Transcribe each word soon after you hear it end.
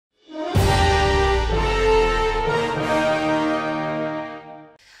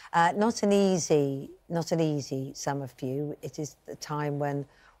Not an easy summer for you. It is the time when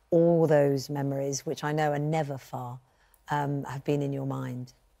all those memories, which I know are never far, have been in your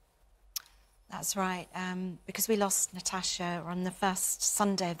mind. That's right, because we lost Natasha on the first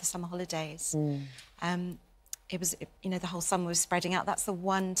Sunday of the summer holidays. It was, you know, the whole summer was spreading out. That's the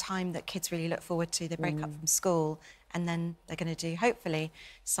one time that kids really look forward to. They break up from school and then they're going to do, hopefully,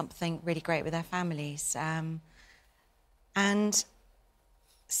 something really great with their families. And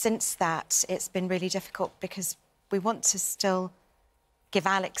since that, it's been really difficult because we want to still give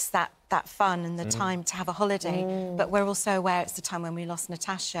Alex that fun and the time to have a holiday, but we're also aware it's the time when we lost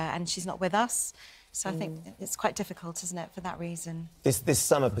Natasha and she's not with us. So I think it's quite difficult, isn't it, for that reason? This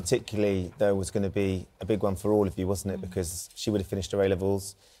summer particularly, though, was going to be a big one for all of you, wasn't it? Because she would have finished her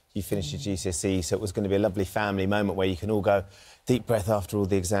A-levels, you finished your GCSE, so it was going to be a lovely family moment where you can all go deep breath after all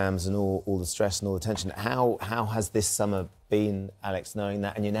the exams and all the stress and all the tension. How has this summer been, Alex, knowing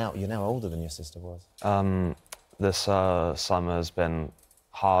that? And you're now older than your sister was. This summer has been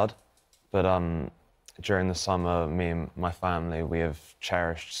hard, but during the summer, me and my family, we have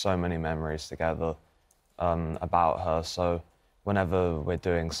cherished so many memories together about her. So whenever we're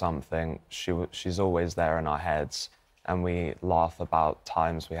doing something, she's always there in our heads, and we laugh about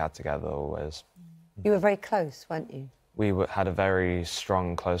times we had together always. You were very close, weren't you? We had a very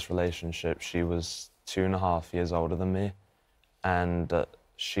strong, close relationship. She was 2.5 years older than me, and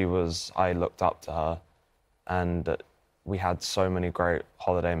I looked up to her, and we had so many great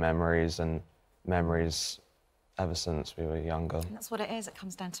holiday memories and memories ever since we were younger. And that's what it is. It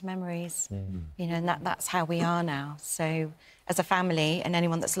comes down to memories, you know, and that's how we are now. So as a family, and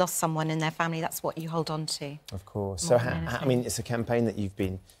anyone that's lost someone in their family, that's what you hold on to. Of course. So, I mean, it's a campaign that you've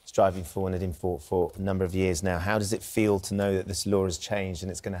been striving for and Nadim for a number of years now. How does it feel to know that this law has changed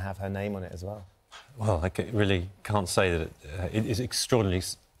and it's going to have her name on it as well? Well, I really can't say that it is extraordinarily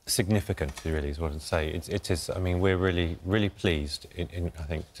significant, really, is what I'd say. It is, I mean, we're really, really pleased, I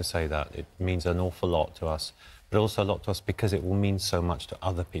think, to say that. It means an awful lot to us, but also a lot to us because it will mean so much to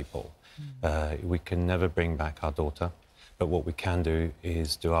other people. We can never bring back our daughter, but what we can do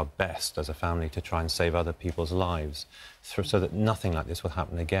is do our best as a family to try and save other people's lives so that nothing like this will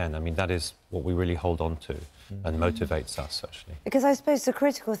happen again. I mean, that is what we really hold on to and motivates us, actually. Because I suppose the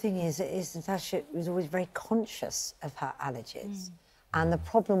critical thing is Natasha was always very conscious of her allergies. And the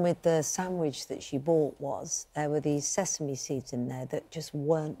problem with the sandwich that she bought was there were these sesame seeds in there that just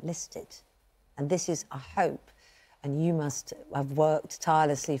weren't listed. And this is, I hope, and you must have worked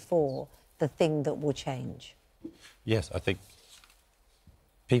tirelessly for, the thing that will change. Yes, I think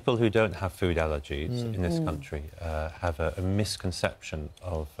people who don't have food allergies in this country have a misconception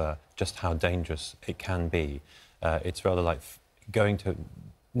of just how dangerous it can be. It's rather like going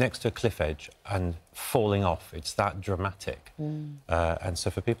next to a cliff edge and falling off. It's that dramatic. And so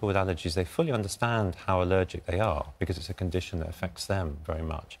for people with allergies, they fully understand how allergic they are because it's a condition that affects them very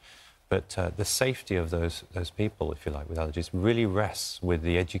much. But the safety of those people, if you like, with allergies really rests with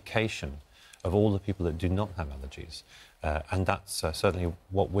the education of all the people that do not have allergies. And that's certainly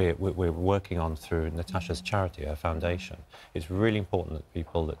what we're working on through Natasha's charity, her foundation. It's really important that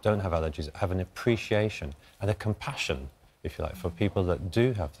people that don't have allergies have an appreciation and a compassion, if you like, for people that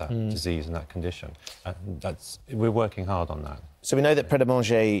do have that disease and that condition. We're working hard on that. So we know that Pret A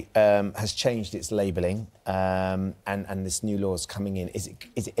Manger has changed its labelling and this new law is coming in. Is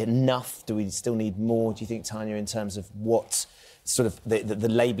it enough? Do we still need more, do you think, Tanya, in terms of what sort of the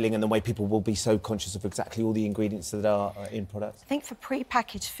labelling and the way people will be so conscious of exactly all the ingredients that are in products? I think for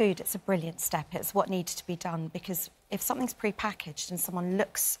pre-packaged food, it's a brilliant step. It's what needs to be done, because if something's pre-packaged and someone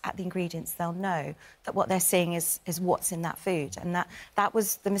looks at the ingredients, they'll know that what they're seeing is what's in that food. And that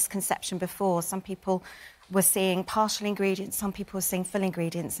was the misconception before. Some people were seeing partial ingredients, some people were seeing full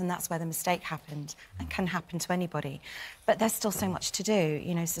ingredients, and that's where the mistake happened, and can happen to anybody. But there's still so much to do.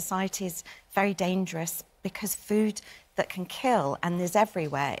 You know, society is very dangerous because food that can kill and is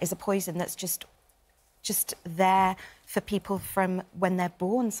everywhere is a poison that's just there for people from when they're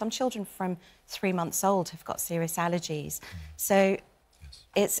born. Some children from 3 months old have got serious allergies. So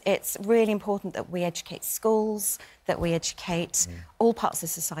it's really important that we educate schools, that we educate all parts of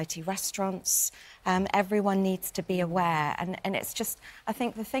society, restaurants. Everyone needs to be aware. And it's just, I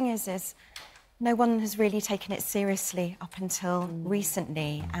think the thing is no one has really taken it seriously up until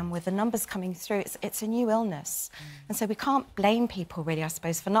recently, and with the numbers coming through, it's a new illness. And so we can't blame people, really, I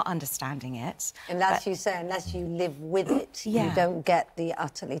suppose, for not understanding it. Unless you say, unless you live with it, you don't get the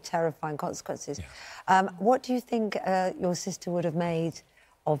utterly terrifying consequences. What do you think your sister would have made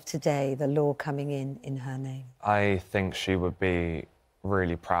of today, the law coming in her name? I think she would be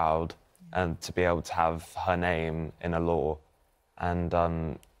really proud and to be able to have her name in a law.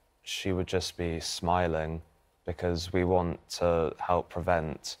 And she would just be smiling, because we want to help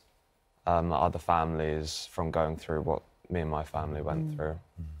prevent other families from going through what me and my family went through.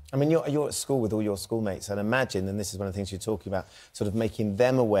 I mean, you're at school with all your schoolmates, and imagine, and this is one of the things you're talking about, sort of making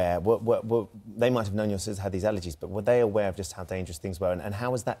them aware. What they might have known your sisters had these allergies, but were they aware of just how dangerous things were? And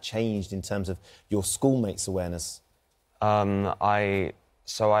how has that changed in terms of your schoolmates' awareness?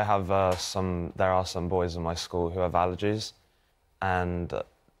 So I have there are some boys in my school who have allergies, and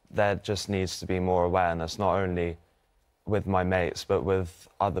there just needs to be more awareness, not only with my mates, but with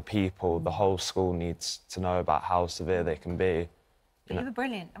other people. The whole school needs to know about how severe they can be. You were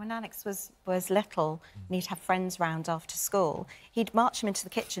brilliant. When Alex was little and he'd have friends round after school, he'd march them into the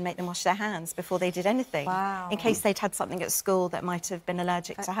kitchen, make them wash their hands before they did anything, in case they'd had something at school that might have been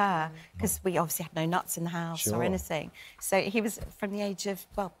allergic to her, because we obviously had no nuts in the house or anything. So he was, from the age of,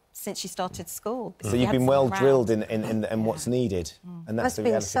 well, since she started school. So you've been well drilled in what's needed. And that's It must have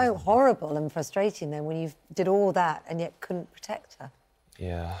been so horrible and frustrating then when you did all that and yet couldn't protect her.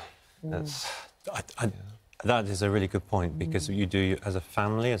 Yeah, that's... That is a really good point, because you do, as a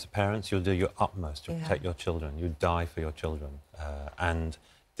family, as parents, you'll do your utmost to protect your children. You die for your children. And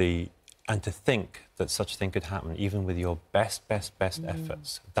to think that such a thing could happen, even with your best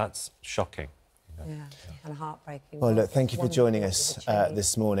efforts, that's shocking. Yeah, and heartbreaking. Well, look, thank you for joining us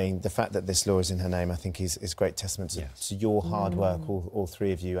this morning. The fact that this law is in her name, I think, is great testament to your hard work, all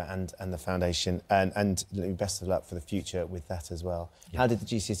three of you, and the foundation. And best of luck for the future with that as well. Yeah. How did the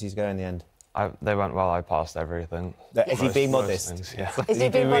GCSEs go in the end? They went well. I passed everything. Is he being modest? Things, yeah. Is he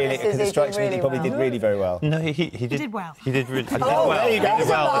being modest? Because it strikes me that he probably did really very well. No, he did well. He did really well. There you go.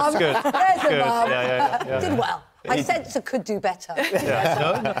 Well, that's good. There's good. a mum. Yeah. Did well. I said I could do better.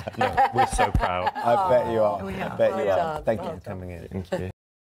 No, we're so proud. I bet you are. I bet you are. Well done. Thank you for coming in. Thank you.